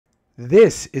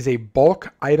This is a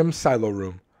bulk item silo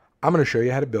room. I'm going to show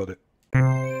you how to build it.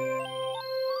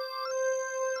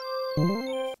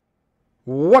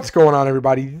 What's going on,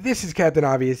 everybody? This is Captain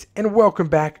Obvious, and welcome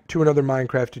back to another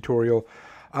Minecraft tutorial.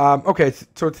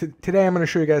 Today I'm going to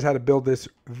show you guys how to build this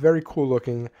very cool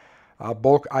looking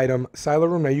bulk item silo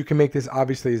room. Now you can make this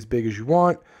obviously as big as you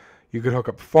want. You could hook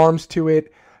up farms to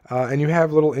it, and you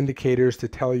have little indicators to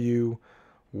tell you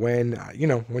when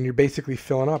when you're basically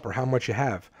filling up or how much you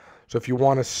have. So if you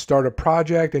want to start a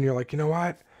project and you're like, you know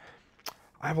what,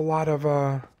 I have a lot of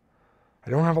I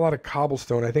don't have a lot of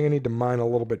cobblestone. I think I need to mine a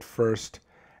little bit first,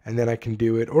 and then I can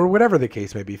do it, or whatever the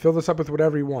case may be. Fill this up with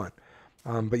whatever you want.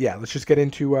 But yeah, let's just get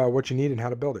into what you need and how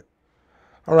to build it.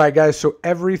 All right, guys. So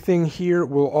everything here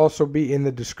will also be in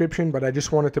the description, but I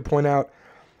just wanted to point out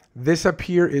this up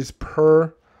here is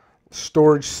per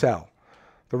storage cell.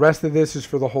 The rest of this is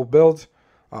for the whole build.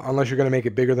 Unless you're going to make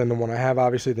it bigger than the one I have,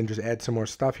 obviously, then just add some more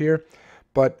stuff here.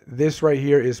 But this right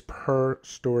here is per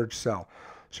storage cell.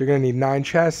 So you're going to need 9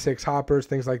 chests, 6 hoppers,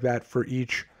 things like that for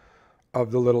each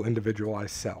of the little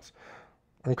individualized cells.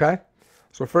 Okay?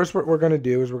 So first what we're going to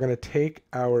do is we're going to take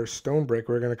our stone brick.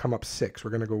 We're going to come up 6. We're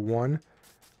going to go 1,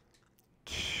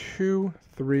 2,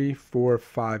 3, 4,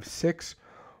 5, 6.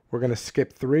 We're going to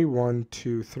skip 3. 1,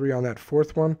 2, 3 on that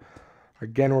fourth one.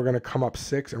 Again, we're going to come up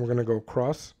 6, and we're going to go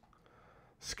across.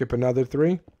 Skip another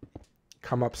 3,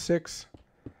 come up 6,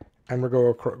 and we're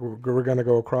going to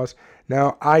go across.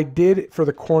 Now, I did, for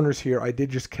the corners here, I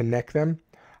did just connect them.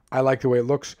 I like the way it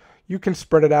looks. You can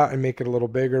spread it out and make it a little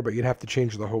bigger, but you'd have to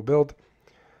change the whole build.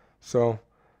 So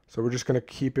we're just going to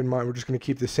keep in mind, we're just going to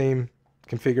keep the same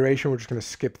configuration. We're just going to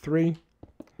skip 3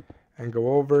 and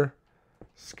go over,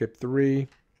 skip 3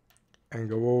 and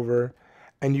go over,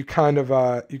 and you kind of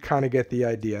get the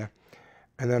idea.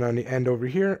 And then on the end over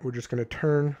here, we're just going to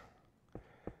turn,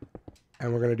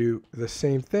 and we're going to do the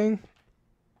same thing.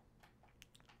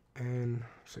 And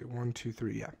say 1, 2,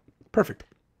 3, yeah, perfect.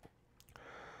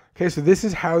 Okay, so this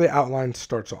is how the outline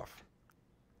starts off.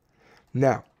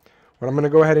 Now, what I'm going to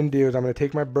go ahead and do is I'm going to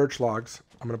take my birch logs,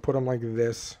 I'm going to put them like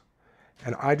this,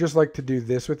 and I just like to do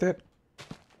this with it.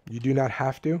 You do not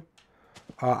have to.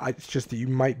 It's just that you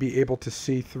might be able to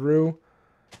see through,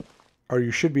 or you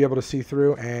should be able to see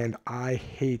through, and I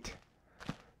hate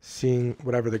seeing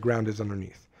whatever the ground is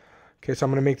underneath. Okay, so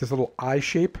I'm going to make this little eye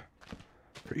shape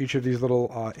for each of these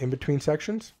little in-between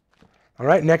sections. All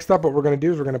right, next up what we're going to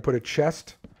do is we're going to put a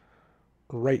chest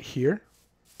right here.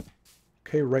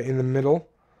 Okay, right in the middle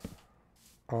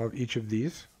of each of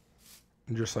these,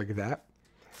 just like that.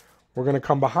 We're going to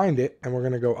come behind it, and we're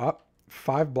going to go up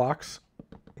 5 blocks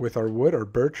with our wood, or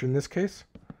birch in this case.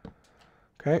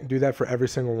 Okay, do that for every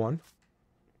single one.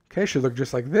 Okay, should look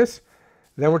just like this.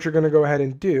 Then what you're going to go ahead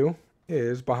and do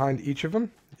is behind each of them,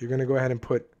 you're going to go ahead and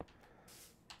put,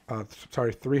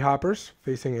 3 hoppers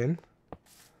facing in.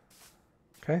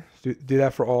 Okay, so do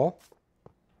that for all.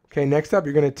 Okay, next up,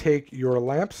 you're going to take your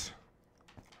lamps,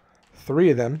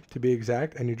 3 of them to be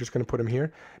exact, and you're just going to put them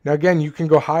here. Now again, you can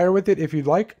go higher with it if you'd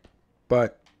like,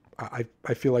 but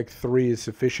I feel like 3 is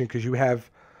sufficient because you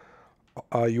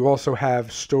also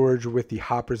have storage with the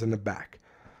hoppers in the back.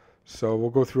 So we'll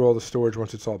go through all the storage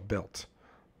once it's all built.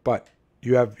 But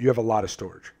you have a lot of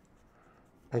storage.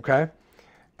 Okay?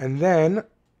 And then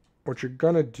what you're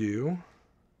going to do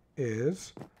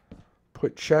is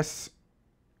put chests.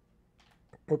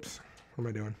 Whoops. What am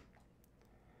I doing?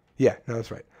 Yeah, no,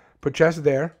 that's right. Put chests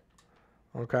there.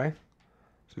 Okay?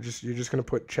 So you're just going to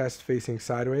put chests facing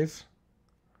sideways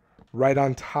right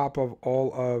on top of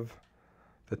all of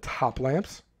the top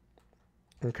lamps.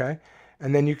 Okay?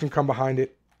 And then you can come behind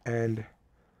it and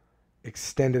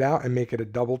extend it out and make it a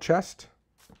double chest.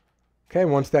 Okay,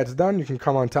 once that's done, you can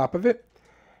come on top of it,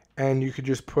 and you could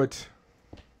just put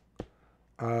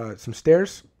some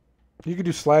stairs. You could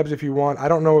do slabs if you want. I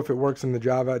don't know if it works in the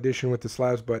Java edition with the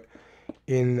slabs, but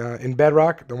in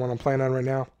Bedrock, the one I'm playing on right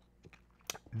now,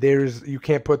 you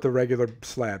can't put the regular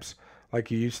slabs like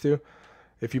you used to.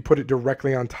 If you put it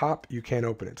directly on top, you can't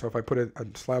open it. So if I put a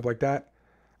slab like that,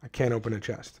 I can't open a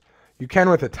chest. You can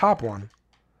with the top one,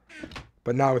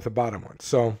 but not with the bottom one.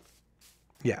 So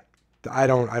yeah, I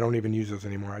don't even use those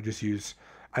anymore. I just use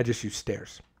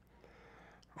stairs.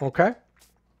 Okay?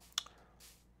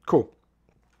 Cool.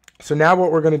 So now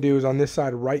what we're going to do is on this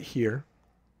side right here,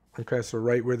 okay, so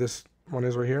right where this one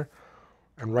is right here,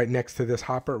 and right next to this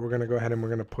hopper, we're going to go ahead and we're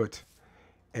going to put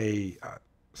a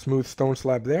smooth stone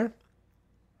slab there.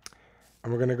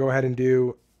 And we're going to go ahead and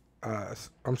do,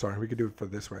 I'm sorry, we could do it for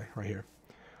this way, right here.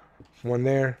 One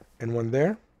there and one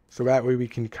there. So that way we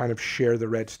can kind of share the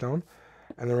redstone.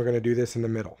 And then we're going to do this in the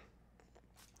middle.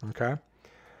 Okay?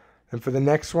 And for the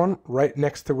next one, right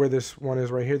next to where this one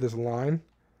is right here, this line,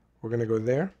 we're going to go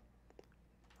there.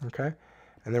 Okay.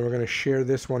 And then we're going to share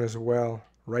this one as well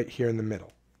right here in the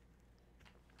middle.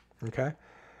 Okay.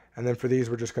 And then for these,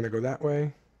 we're just going to go that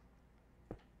way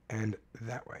and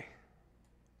that way.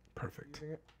 Perfect.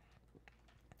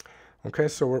 Okay,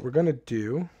 so what we're going to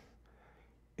do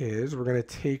is we're going to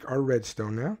take our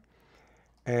redstone now.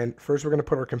 And first we're going to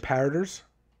put our comparators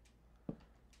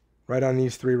right on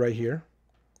these three right here.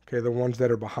 Okay, the ones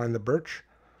that are behind the birch.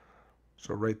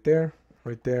 So right there,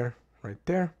 right there, right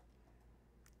there.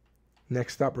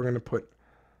 Next up, we're going to put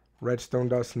redstone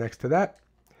dust next to that.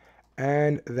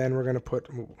 And then we're going to put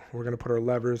our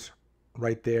levers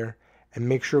right there and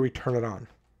make sure we turn it on.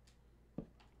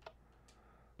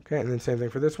 Okay, and then same thing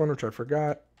for this one, which I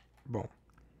forgot. Boom.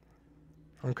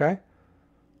 Okay.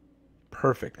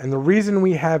 Perfect. And the reason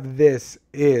we have this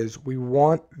is we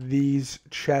want these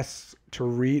chests to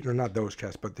read, or not those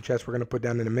chests, but the chests we're going to put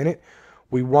down in a minute.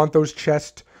 We want those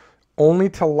chests only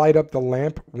to light up the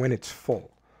lamp when it's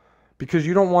full. Because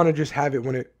you don't want to just have it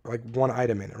when it, like one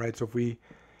item in it, right? So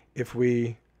if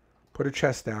we put a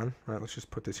chest down, right, let's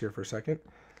just put this here for a second.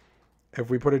 If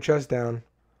we put a chest down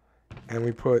and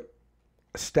we put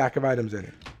a stack of items in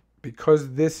it,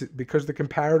 because the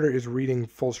comparator is reading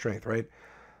full strength, right?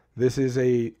 This is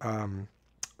a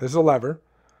lever,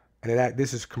 and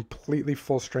this is completely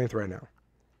full strength right now,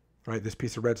 right? This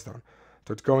piece of redstone,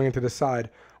 so it's going into the side,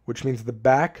 which means the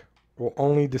back will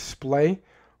only display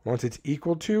once it's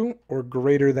equal to or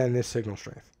greater than this signal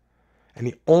strength. And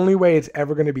the only way it's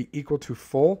ever going to be equal to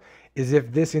full is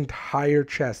if this entire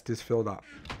chest is filled up.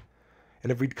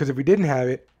 And because if we didn't have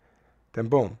it, then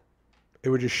boom, it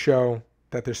would just show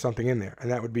that there's something in there,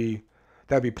 and that would be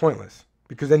pointless,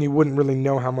 because then you wouldn't really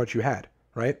know how much you had,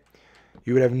 right?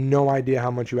 You would have no idea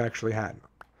how much you actually had,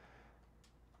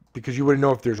 because you wouldn't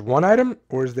know if there's one item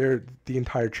or is there the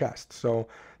entire chest. So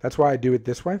that's why I do it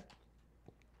this way.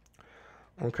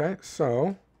 Okay,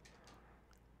 so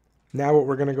now what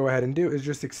we're going to go ahead and do is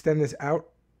just extend this out.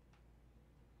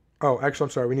 Oh, actually,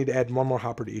 I'm sorry. We need to add one more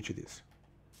hopper to each of these.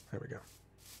 There we go.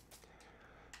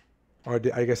 Or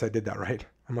I guess I did that right.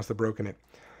 I must have broken it.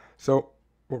 So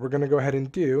what we're going to go ahead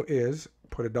and do is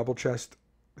put a double chest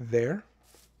there.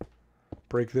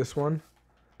 Break this one.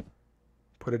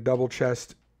 Put a double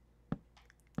chest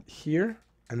here.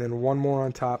 And then one more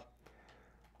on top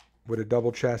with a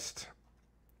double chest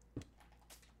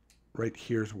right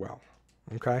here as well.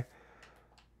 Okay?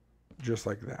 Just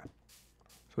like that.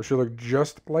 So it should look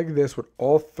just like this with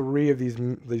all three of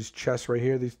these chests right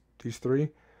here, these three,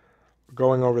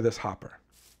 going over this hopper.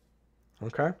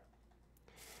 Okay?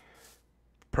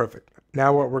 Perfect.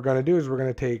 Now what we're going to do is we're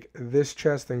going to take this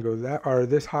chest and go that, or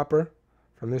this hopper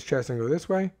from this chest and go this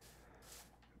way,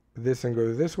 this and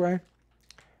go this way,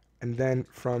 and then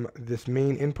from this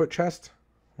main input chest,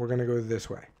 we're going to go this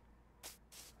way.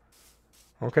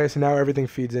 Okay, so now everything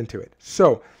feeds into it.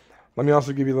 So let me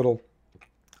also give you a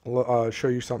little, show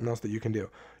you something else that you can do.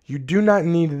 You do not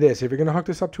need this. If you're going to hook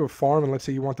this up to a farm, and let's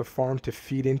say you want the farm to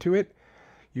feed into it,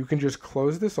 you can just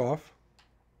close this off.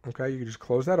 Okay, you can just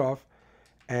close that off,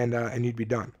 and you'd be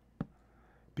done.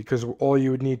 Because all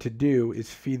you would need to do is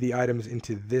feed the items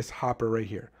into this hopper right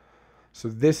here. So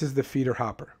this is the feeder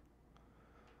hopper.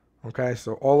 Okay,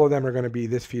 so all of them are going to be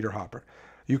this feeder hopper.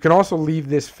 You can also leave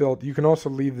this filled. You can also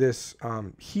leave this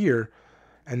here,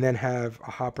 and then have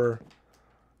a hopper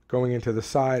going into the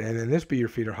side, and then this be your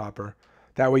feeder hopper.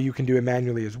 That way you can do it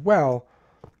manually as well.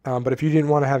 But if you didn't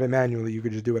want to have it manually, you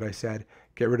could just do what I said.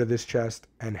 Get rid of this chest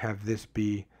and have this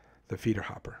be the feeder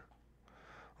hopper.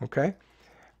 Okay?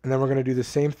 And then we're going to do the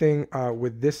same thing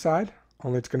with this side,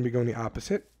 only it's going to be going the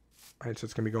opposite. All right, so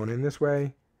it's going to be going in this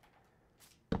way.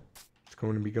 It's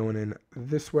going to be going in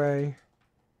this way.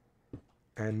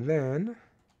 And then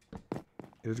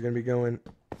it's going to be going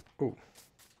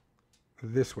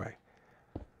this way.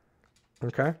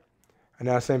 Okay? And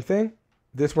now same thing.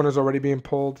 This one is already being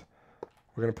pulled.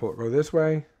 We're going to go this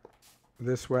way,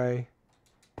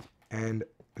 and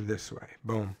this way.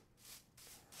 Boom.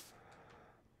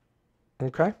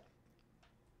 Okay.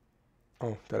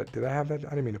 Oh, did I have that? I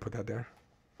didn't mean to put that there.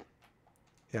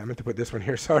 Yeah, I meant to put this one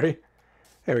here. Sorry.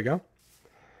 There we go.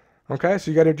 Okay,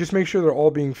 so you got to just make sure they're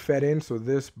all being fed in. So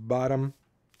this bottom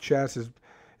chest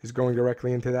is going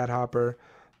directly into that hopper.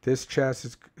 This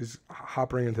chest is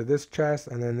hoppering into this chest,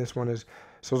 and then this one is.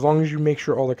 So as long as you make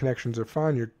sure all the connections are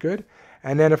fine, you're good.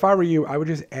 And then if I were you, I would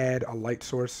just add a light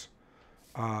source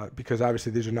because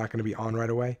obviously these are not going to be on right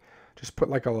away. Just put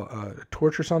like a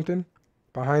torch or something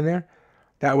behind there.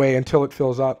 That way, until it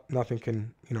fills up, nothing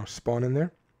can, spawn in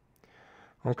there.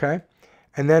 Okay?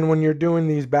 And then when you're doing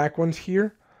these back ones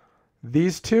here,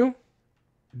 these two,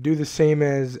 do the same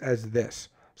as this.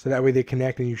 So that way they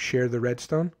connect and you share the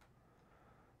redstone.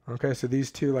 Okay, so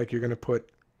these two, like you're going to put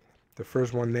the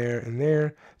first one there and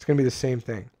there. It's going to be the same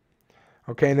thing.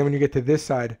 Okay, and then when you get to this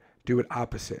side, do it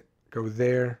opposite. Go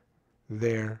there,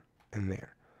 there, and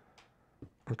there.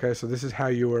 Okay, so this is how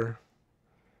your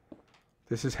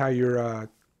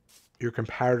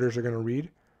comparators are going to read.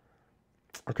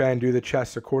 Okay, and do the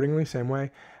chests accordingly, same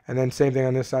way. And then same thing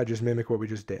on this side, just mimic what we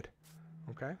just did.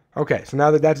 Okay. Okay, so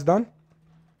now that that's done,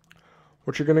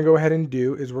 what you're going to go ahead and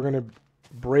do is we're going to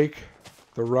break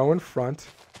the row in front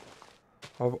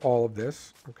of all of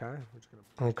this. Okay.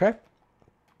 Okay.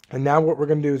 And now what we're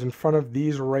going to do is in front of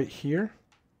these right here.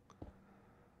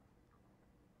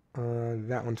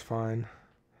 That one's fine.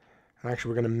 And actually,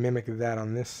 we're going to mimic that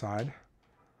on this side.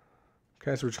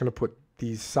 Okay, so we're just going to put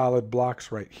these solid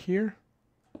blocks right here.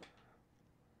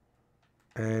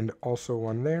 And also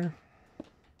one there.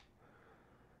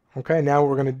 Okay, now what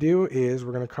we're going to do is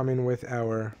we're going to come in with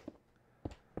our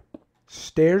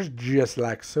stairs just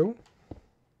like so.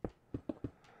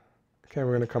 Okay,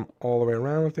 we're going to come all the way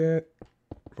around with it.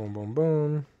 Boom, boom,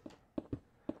 boom.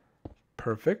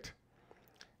 Perfect.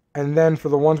 And then for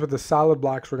the ones with the solid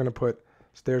blocks, we're going to put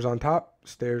stairs on top,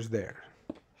 stairs there.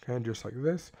 Okay, just like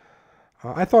this.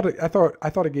 I thought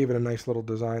it gave it a nice little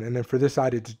design. And then for this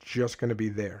side, it's just going to be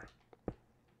there.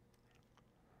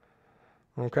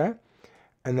 Okay.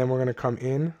 And then we're going to come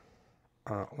in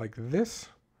like this.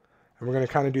 And we're going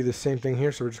to kind of do the same thing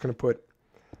here. So we're just going to put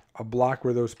a block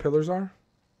where those pillars are.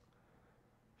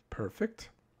 Perfect.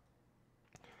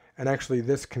 And actually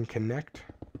this can connect.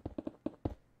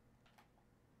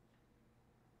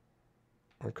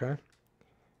 Okay.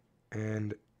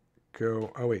 And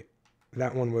go, oh wait,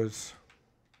 that one was,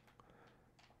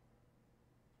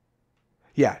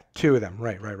 yeah, two of them.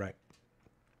 Right.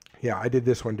 Yeah, I did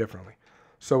this one differently.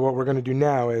 So what we're going to do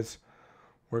now is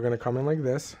we're going to come in like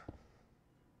this.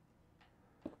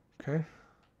 Okay. And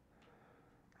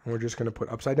we're just going to put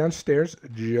upside down stairs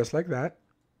just like that.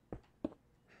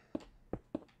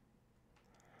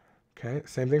 Okay,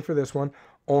 same thing for this one.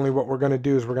 Only what we're going to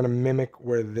do is we're going to mimic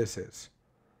where this is.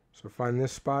 So find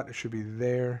this spot. It should be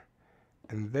there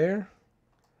and there.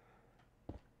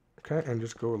 Okay, and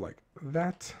just go like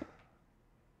that.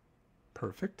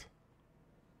 Perfect.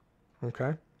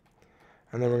 Okay.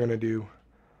 And then we're going to do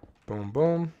boom,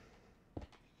 boom.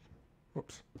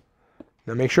 Whoops.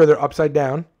 Now make sure they're upside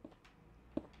down.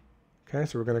 Okay,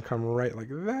 so we're going to come right like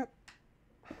that.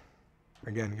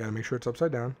 Again, you got to make sure it's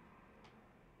upside down.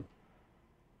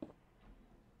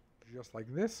 Just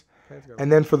like this. Okay, and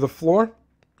then for the floor,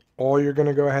 all you're going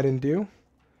to go ahead and do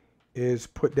is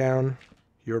put down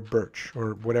your birch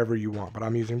or whatever you want. But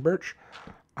I'm using birch.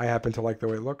 I happen to like the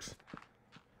way it looks.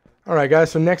 All right,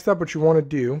 guys. So next up, what you want to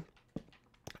do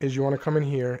is you want to come in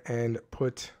here and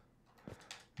put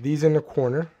these in the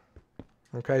corner.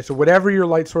 Okay, so whatever your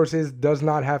light source is does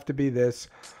not have to be this.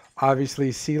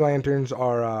 Obviously, sea lanterns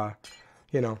are,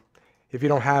 you know, if you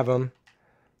don't have them,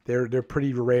 they're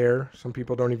pretty rare. Some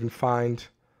people don't even find,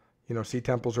 you know, sea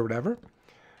temples or whatever.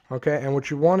 Okay, and what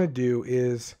you want to do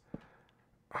is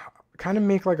kind of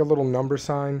make like a little number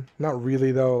sign. Not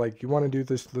really though. Like you want to do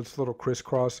this little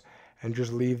crisscross and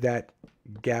just leave that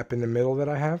gap in the middle that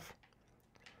I have.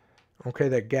 Okay,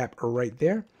 that gap right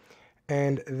there.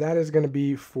 And that is going to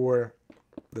be for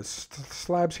the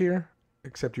slabs here,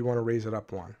 except you want to raise it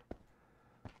up one.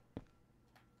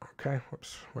 Okay,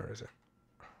 whoops, where is it?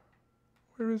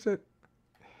 Where is it?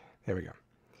 There we go.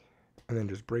 And then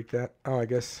just break that. Oh, I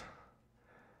guess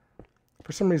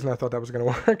for some reason I thought that was going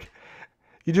to work.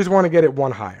 You just want to get it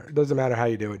one higher. It doesn't matter how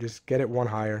you do it. Just get it one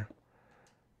higher.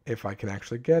 If I can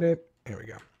actually get it. There we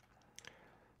go.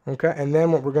 Okay, and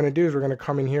then what we're going to do is we're going to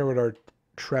come in here with our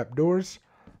trap doors.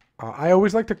 I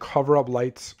always like to cover up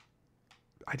lights.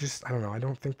 I don't know. I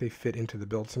don't think they fit into the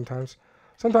build sometimes.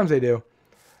 Sometimes they do.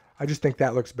 I just think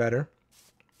that looks better.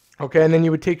 Okay, and then you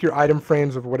would take your item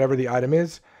frames of whatever the item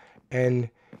is, and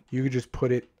you could just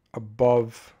put it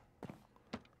above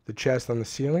the chest on the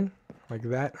ceiling, like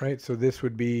that, right? So this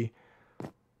would be,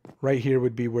 right here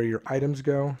would be where your items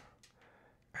go.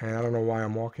 And I don't know why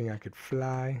I'm walking. I could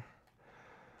fly.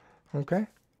 Okay,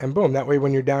 and boom. That way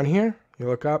when you're down here, you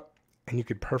look up, and you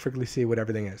could perfectly see what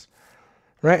everything is.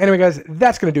 Right, anyway, guys,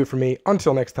 that's going to do it for me.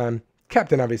 Until next time,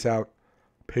 Captain Obvious out.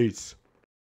 Peace.